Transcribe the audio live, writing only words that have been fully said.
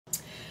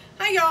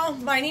Hi y'all,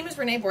 my name is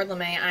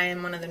rbordlemay. I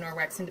am one of the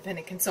Norwex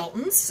independent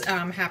consultants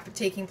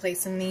taking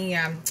place in the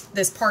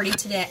this party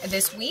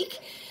this week.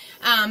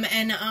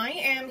 And I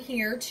am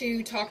here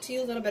to talk to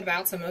you a little bit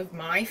about some of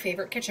my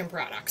favorite kitchen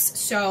products.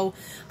 So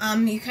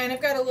you kind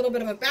of got a little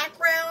bit of a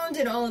background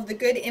and all of the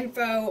good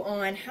info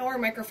on how our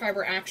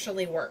microfiber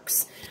actually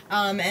works.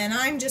 And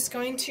I'm just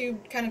going to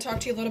kind of talk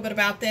to you a little bit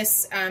about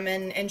this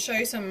and show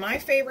you some of my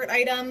favorite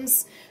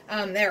items.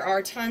 There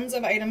are tons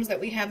of items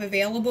that we have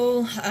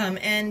available,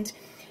 and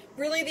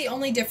really the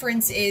only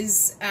difference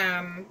is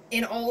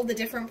in all the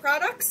different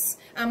products,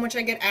 which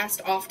I get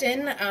asked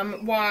often,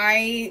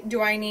 why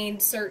do I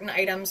need certain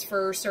items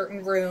for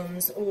certain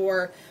rooms,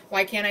 or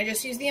why can't I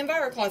just use the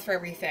EnviroCloth for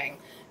everything?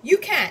 You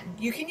can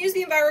use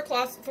the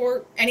EnviroCloth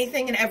for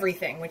anything and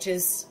everything, which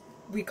is,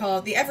 we call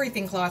it the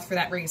everything cloth for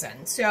that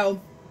reason.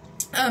 So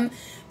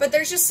but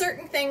there's just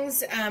certain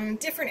things,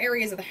 different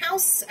areas of the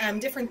house,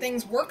 different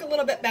things work a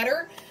little bit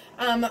better.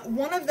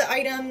 One of the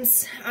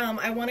items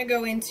I want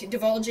to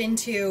divulge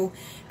into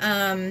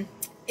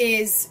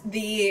is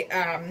the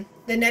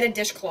netted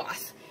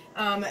dishcloth.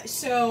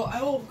 So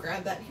I will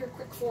grab that here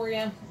quick for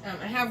you.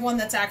 I have one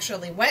that's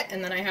actually wet,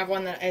 and then I have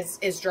one that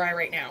is dry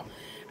right now.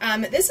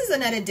 This is a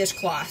netted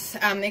dishcloth.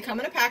 They come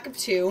in a pack of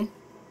 2,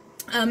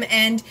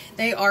 and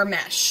they are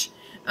mesh.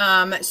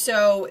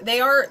 So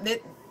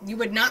you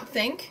would not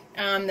think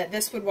that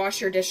this would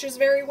wash your dishes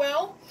very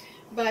well.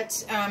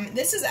 But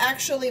this is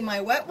actually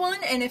my wet one,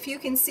 and if you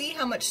can see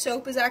how much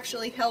soap is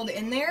actually held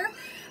in there,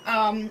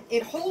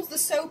 it holds the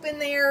soap in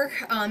there,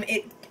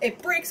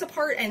 it breaks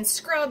apart and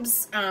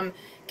scrubs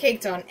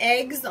caked on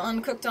eggs,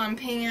 uncooked on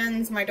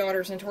pans. My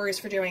daughter's notorious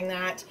for doing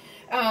that.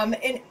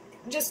 And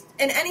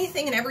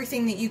anything and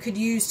everything that you could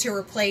use to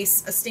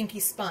replace a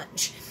stinky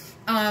sponge.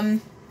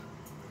 And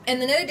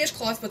the netted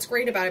dishcloth, what's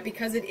great about it,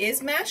 because it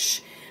is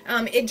mesh,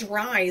 it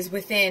dries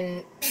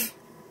within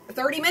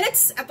 30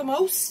 minutes at the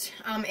most,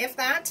 if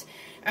that.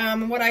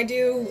 What I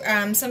do,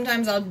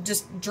 sometimes I'll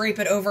just drape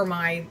it over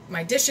my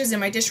dishes in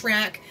my dish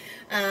rack,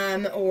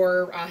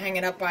 or I'll hang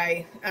it up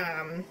by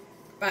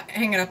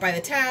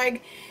the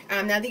tag.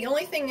 Now the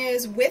only thing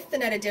is, with the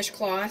netted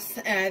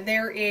dishcloth,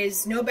 there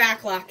is no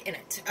backlock in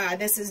it.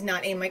 This is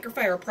not a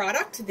microfiber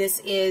product. This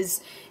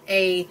is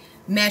a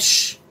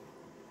mesh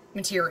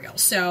material.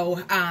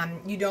 So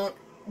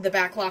the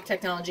backlock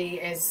technology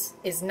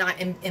is not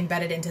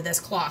embedded into this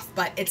cloth,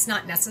 but it's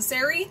not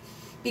necessary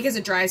because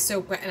it dries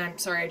so quick. And I'm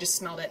sorry, I just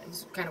smelled it. It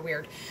was kind of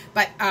weird,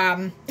 but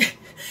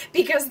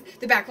because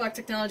the backlock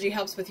technology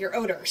helps with your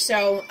odor.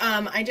 So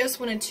I just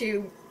wanted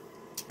to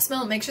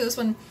smell it, make sure this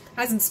one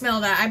hasn't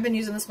smelled. I've been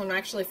using this one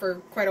actually for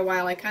quite a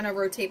while. I kind of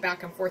rotate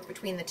back and forth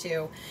between the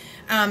two.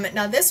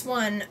 Now this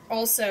one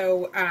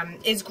also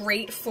is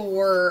great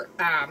for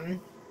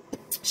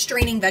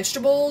straining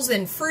vegetables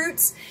and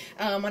fruits.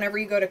 Whenever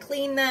you go to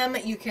clean them,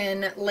 you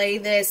can lay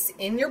this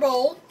in your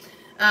bowl,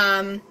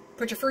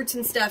 put your fruits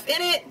and stuff in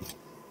it,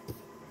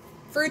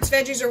 fruits,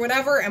 veggies, or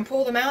whatever, and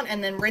pull them out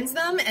and then rinse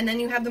them, and then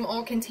you have them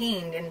all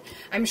contained. And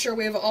I'm sure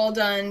we've all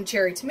done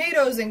cherry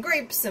tomatoes and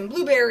grapes and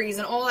blueberries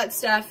and all that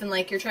stuff, and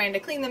like you're trying to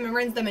clean them and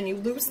rinse them and you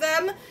lose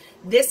them.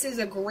 This is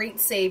a great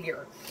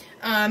savior.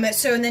 And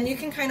then you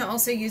can kind of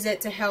also use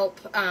it to help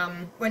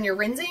when you're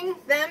rinsing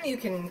them. You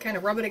can kind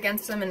of rub it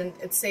against them, and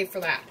it's safe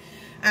for that.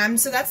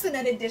 So that's the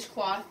netted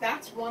dishcloth.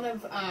 That's one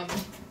of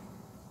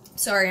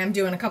sorry, I'm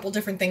doing a couple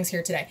different things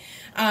here today.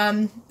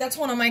 That's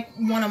one of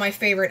my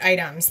favorite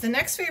items. The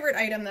next favorite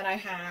item that I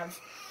have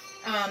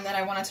that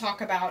I want to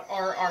talk about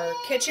are our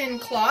kitchen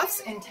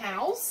cloths and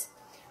towels.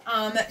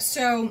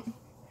 So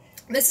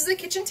this is a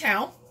kitchen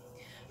towel.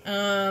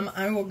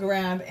 I will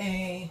grab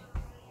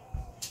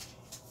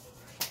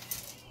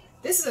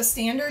this is a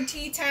standard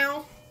tea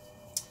towel,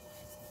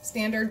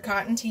 standard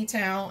cotton tea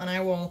towel, and I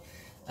will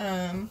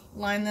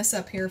line this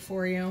up here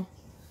for you,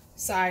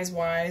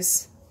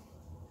 size-wise.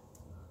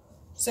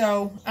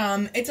 So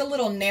it's a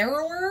little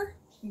narrower,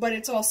 but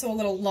it's also a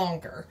little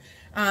longer.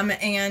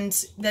 And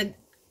the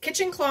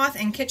kitchen cloth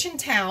and kitchen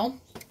towel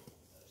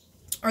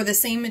are the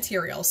same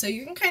material. So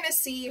you can kind of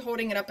see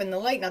holding it up in the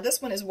light. Now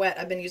this one is wet.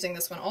 I've been using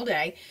this one all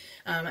day.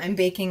 I'm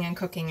baking and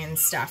cooking and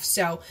stuff.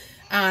 So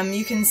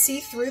you can see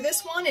through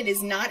this one. It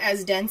is not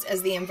as dense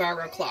as the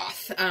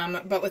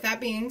EnviroCloth. But with that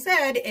being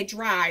said, it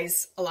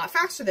dries a lot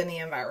faster than the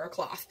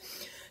EnviroCloth.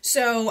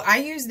 So I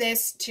use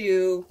this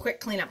to quick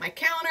clean up my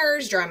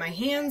counters, dry my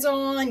hands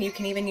on. You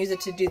can even use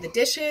it to do the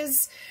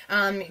dishes.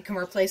 You can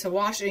replace an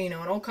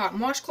old cotton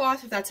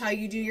washcloth if that's how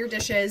you do your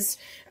dishes.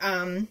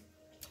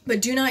 But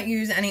do not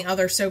use any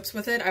other soaps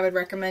with it. I would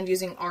recommend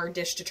using our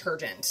dish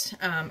detergent,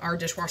 our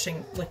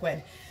dishwashing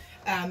liquid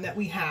that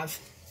we have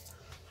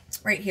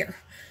right here.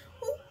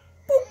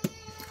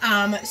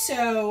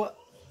 So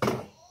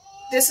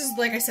this is,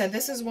 like I said,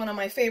 this is one of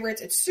my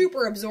favorites. It's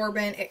super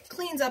absorbent. It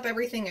cleans up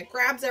everything. It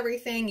grabs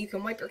everything. You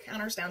can wipe your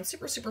counters down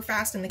super, super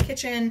fast in the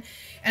kitchen.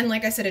 And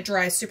like I said, it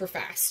dries super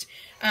fast.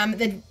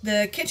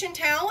 The kitchen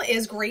towel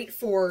is great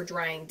for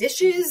drying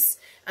dishes.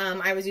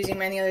 I was using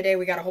mine the other day.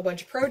 We got a whole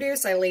bunch of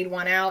produce. I laid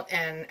one out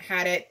and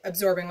had it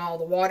absorbing all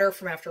the water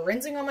from after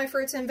rinsing all my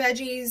fruits and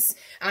veggies.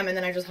 And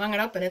then I just hung it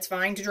up and it's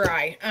fine to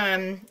dry.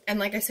 And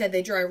like I said,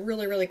 they dry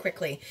really, really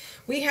quickly.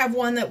 We have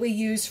one that we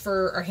use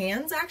for our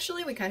hands,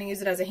 actually. We kind of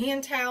use it as a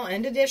hand towel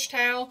and a dish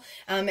towel.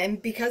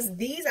 And because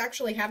these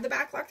actually have the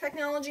backlock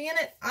technology in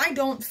it, I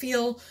don't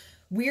feel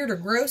weird or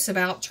gross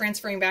about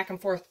transferring back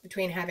and forth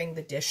between having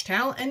the dish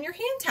towel and your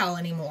hand towel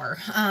anymore.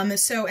 And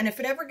if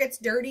it ever gets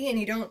dirty and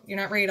you're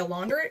not ready to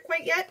launder it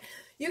quite yet,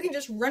 you can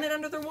just run it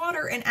under the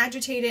water and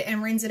agitate it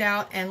and rinse it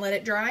out and let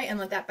it dry and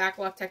let that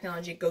backlock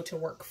technology go to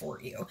work for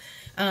you.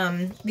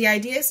 The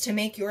idea is to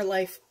make your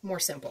life more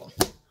simple.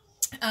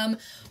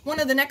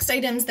 One of the next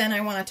items then I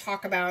want to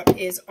talk about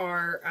is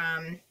our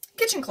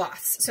kitchen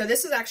cloths. So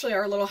this is actually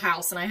our little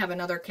house, and I have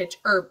another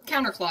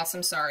counter cloths,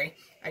 I'm sorry.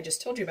 I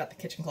just told you about the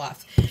kitchen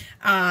cloth.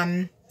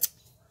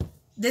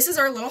 This is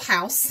our little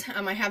house.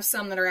 I have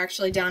some that are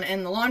actually down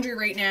in the laundry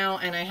right now,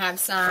 and I have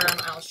some,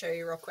 I'll show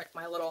you real quick,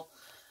 my little,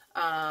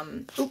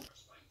 oop.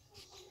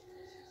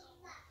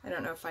 I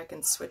don't know if I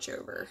can switch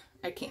over.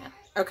 I can't.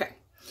 Okay.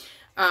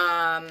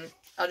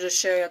 I'll just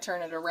show you, I'll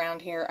turn it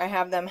around here. I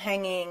have them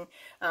hanging.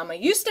 I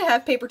used to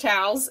have paper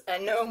towels,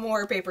 and no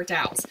more paper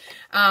towels.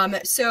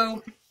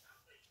 So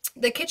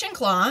the kitchen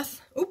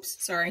cloth, oops,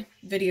 sorry,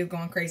 video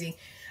going crazy.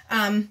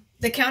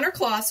 The counter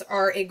cloths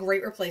are a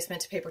great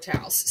replacement to paper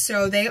towels.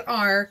 So they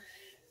are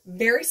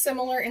very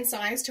similar in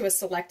size to a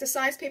Selecta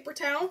size paper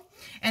towel,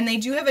 and they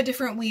do have a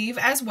different weave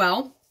as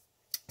well.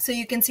 So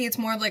you can see it's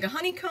more of like a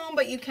honeycomb,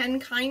 but you can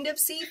kind of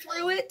see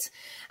through it.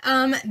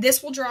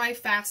 This will dry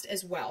fast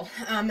as well.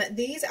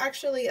 These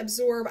actually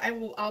absorb,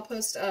 I'll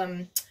post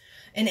an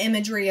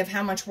imagery of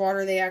how much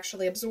water they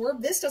actually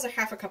absorb. This does a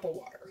half a cup of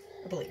water,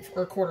 I believe,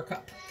 or a quarter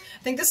cup.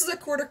 I think this is a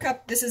quarter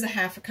cup, this is a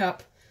half a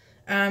cup.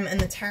 And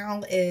the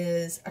towel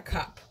is a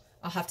cup.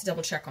 I'll have to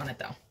double check on it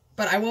though,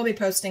 but I will be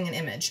posting an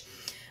image.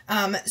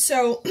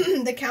 So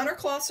the counter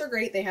cloths are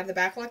great. They have the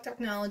backlock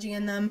technology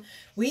in them.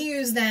 We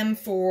use them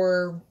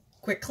for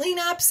quick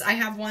cleanups. I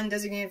have one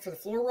designated for the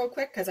floor real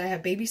quick because I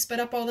have baby spit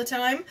up all the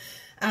time.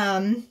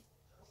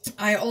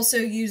 I also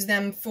use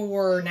them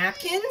for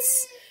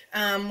napkins.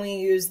 We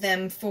use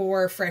them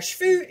for fresh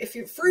fruit. If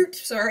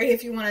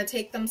you want to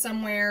take them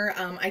somewhere.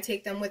 I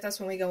take them with us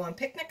when we go on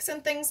picnics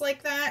and things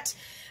like that.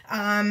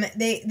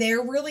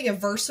 They're really a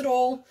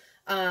versatile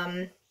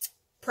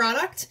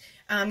product.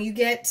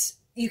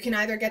 You can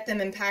either get them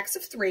in packs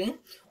of 3,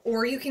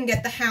 or you can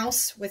get the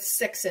house with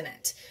 6 in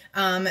it.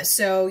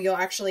 So you'll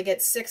actually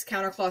get 6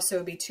 counter cloths, so it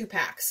would be 2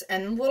 packs.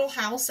 And the little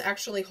house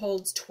actually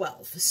holds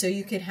 12, so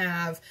you could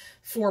have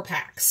 4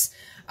 packs.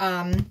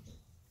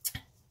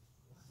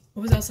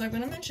 What was else I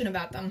going to mention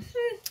about them?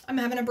 I'm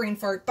having a brain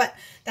fart, but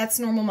that's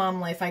normal mom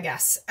life, I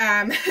guess.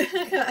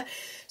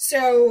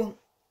 So,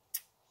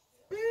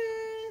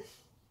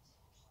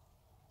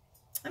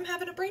 I'm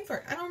having a brain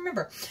fart. I don't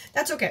remember.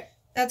 That's okay.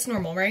 That's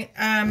normal, right?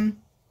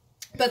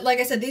 But like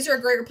I said, these are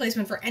a great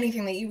replacement for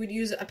anything that you would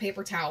use a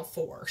paper towel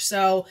for.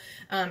 So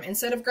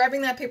instead of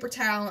grabbing that paper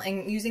towel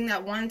and using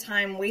that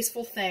one-time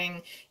wasteful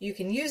thing, you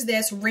can use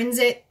this, rinse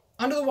it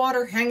under the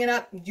water, hang it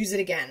up, use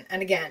it again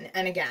and again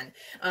and again.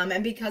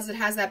 And because it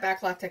has that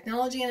backlock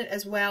technology in it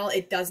as well,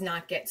 it does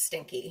not get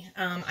stinky.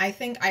 I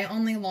think I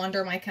only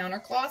launder my counter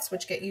cloths,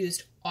 which get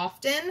used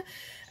often,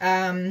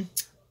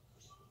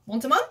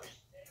 once a month,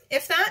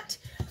 if that.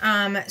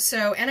 And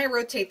I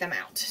rotate them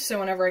out.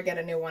 So whenever I get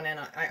a new one in,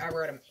 I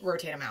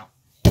rotate them out.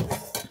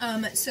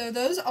 So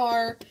those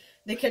are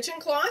the kitchen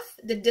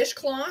cloth, the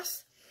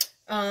dishcloth,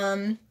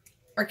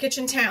 our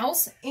kitchen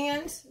towels,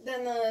 and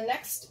then the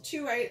next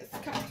 3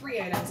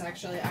 items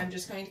actually I'm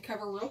just going to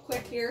cover real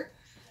quick here.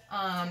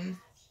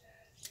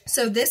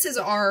 So this is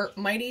our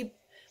Mighty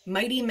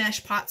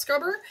Mesh Pot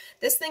Scrubber.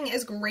 This thing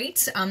is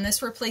great.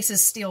 This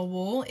replaces steel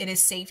wool. It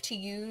is safe to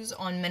use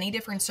on many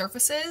different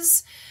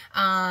surfaces.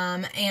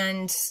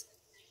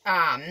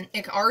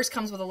 Ours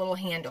comes with a little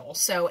handle,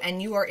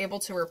 and you are able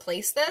to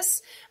replace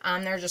this.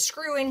 There's a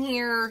screw in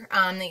here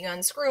that you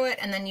unscrew it,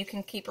 and then you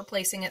can keep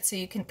replacing it so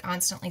you can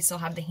constantly still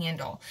have the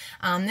handle.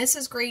 This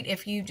is great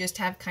if you just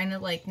have kind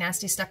of like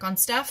nasty stuck on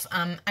stuff.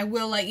 I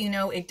will let you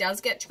know it does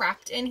get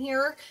trapped in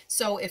here,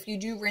 so if you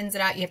do rinse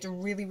it out, you have to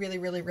really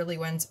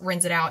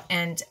rinse it out.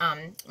 And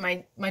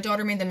my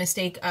daughter made the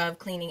mistake of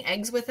cleaning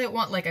eggs with it,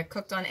 like a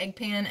cooked on egg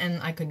pan,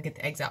 and I couldn't get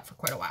the eggs out for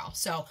quite a while.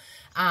 So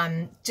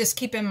just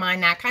keep in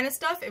mind that kind of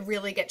stuff. It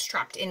really gets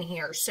trapped in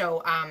here.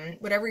 So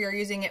whatever you're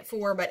using it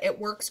for, but it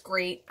works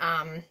great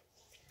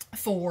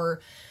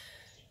for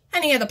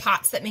any of the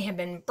pots that may have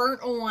been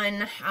burnt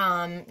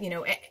on, you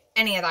know,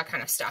 any of that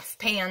kind of stuff,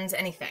 pans,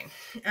 anything.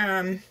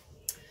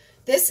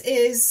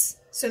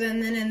 So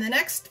then in the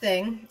next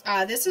thing,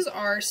 this is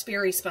our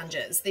Sperry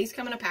sponges. These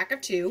come in a pack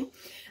of 2.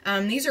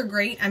 These are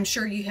great. I'm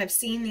sure you have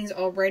seen these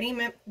already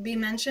be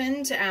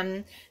mentioned.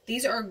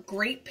 These are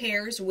great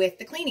pairs with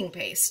the cleaning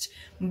paste,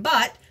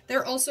 but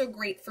they're also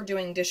great for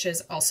doing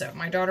dishes also.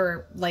 My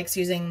daughter likes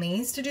using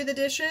these to do the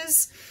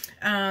dishes.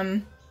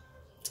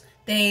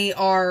 They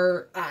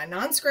are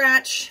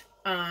non-scratch.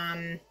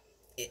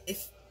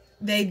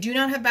 They do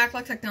not have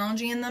backlock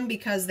technology in them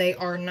because they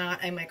are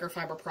not a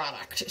microfiber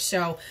product.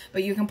 So,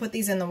 but you can put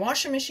these in the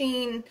washing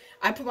machine.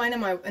 I put mine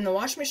in the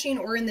washing machine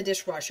or in the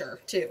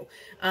dishwasher too.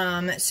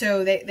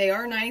 So they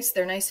are nice.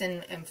 They're nice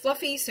and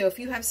fluffy. So if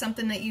you have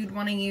something that you'd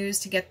want to use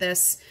to get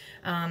this,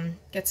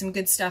 get some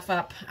good stuff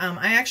up.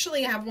 I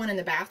actually have one in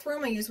the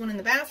bathroom. I use one in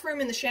the bathroom,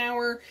 in the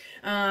shower.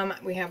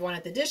 We have one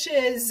at the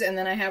dishes, and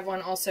then I have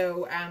one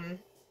also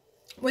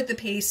with the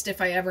paste if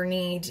I ever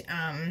need,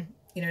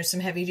 you know, some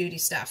heavy duty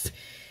stuff.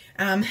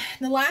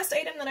 The last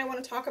item that I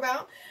want to talk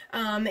about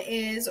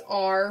is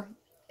our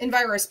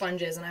Enviro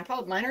sponges, and I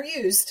apologize, mine are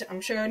used. I'm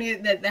showing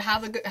you how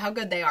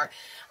good they are.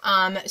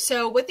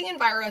 So with the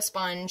Enviro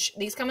sponge,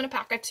 these come in a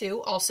pack of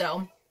 2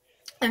 also,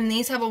 and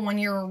these have a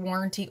 1-year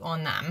warranty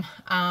on them.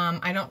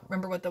 I don't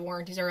remember what the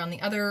warranties are on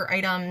the other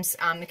items.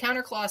 The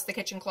counter cloths, the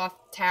kitchen cloth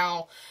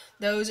towel,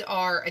 those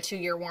are a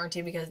 2-year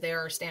warranty because they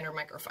are standard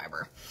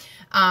microfiber.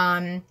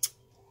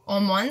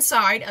 On one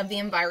side of the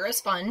Enviro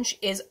sponge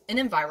is an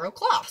Enviro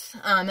cloth.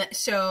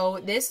 So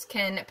this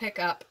can pick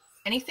up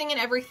anything and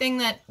everything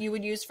that you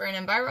would use for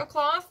an Enviro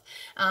cloth.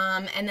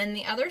 And then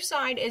the other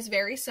side is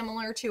very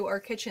similar to our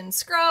kitchen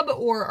scrub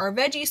or our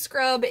veggie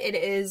scrub. It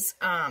is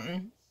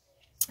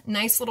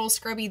nice little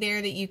scrubby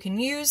there that you can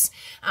use.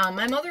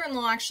 My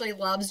mother-in-law actually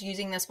loves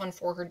using this one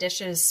for her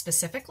dishes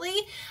specifically.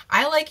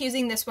 I like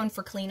using this one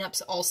for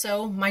cleanups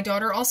also. My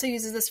daughter also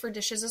uses this for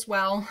dishes as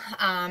well.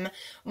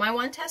 My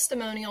one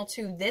testimonial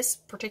to this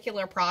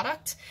particular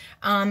product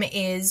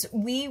is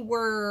we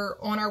were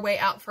on our way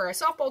out for a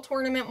softball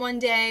tournament one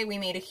day. We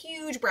made a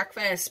huge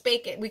breakfast,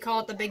 bacon, we call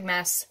it the big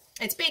mess.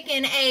 It's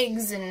bacon,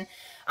 eggs, and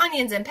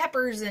onions, and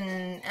peppers,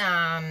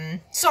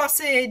 and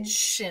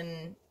sausage,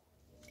 and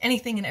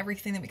anything and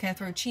everything that we kind of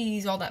throw,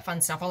 cheese, all that fun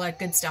stuff, all that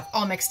good stuff,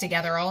 all mixed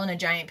together, all in a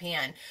giant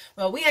pan.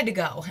 Well, we had to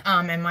go,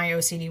 and my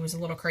OCD was a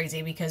little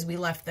crazy because we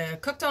left the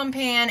cooked-on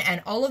pan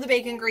and all of the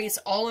bacon grease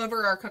all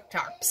over our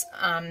cooktops,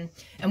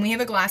 and we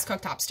have a glass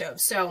cooktop stove.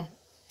 So,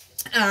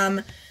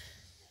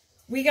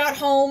 we got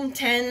home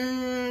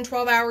 10,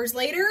 12 hours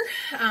later.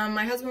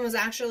 My husband was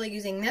actually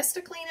using this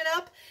to clean it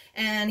up,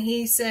 and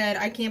he said,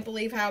 I can't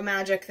believe how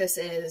magic this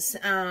is.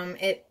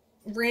 It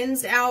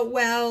rinsed out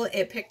well.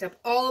 It picked up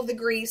all of the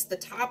grease. The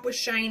top was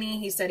shiny.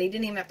 He said he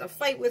didn't even have to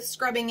fight with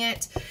scrubbing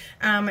it.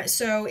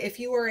 So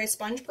if you are a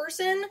sponge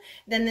person,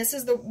 then this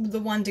is the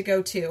one to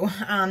go to.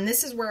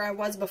 This is where I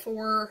was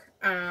before.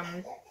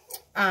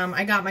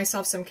 I got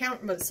myself some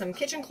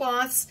kitchen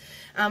cloths.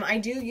 I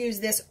do use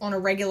this on a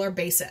regular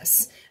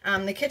basis.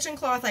 The kitchen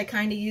cloth, I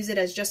kind of use it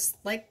as just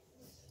like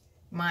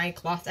my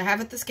cloth I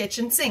have at this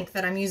kitchen sink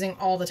that I'm using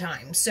all the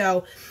time.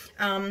 So,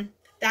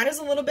 that is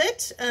a little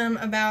bit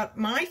about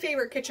my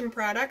favorite kitchen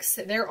products.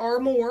 There are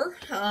more.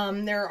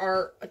 There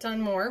are a ton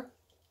more.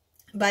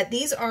 But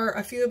these are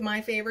a few of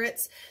my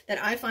favorites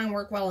that I find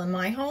work well in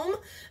my home,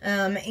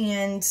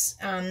 and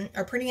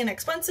are pretty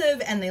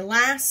inexpensive, and they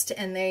last,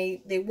 and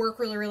they work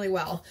really, really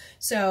well.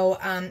 So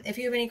if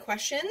you have any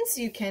questions,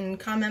 you can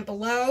comment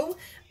below,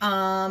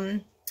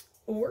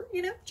 or,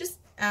 you know, just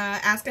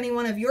ask any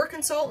one of your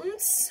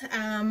consultants,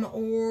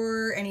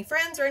 or any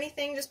friends or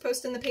anything, just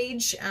post in the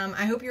page.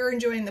 I hope you're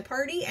enjoying the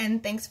party,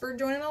 and thanks for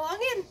joining along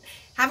in.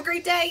 Have a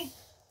great day.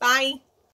 Bye.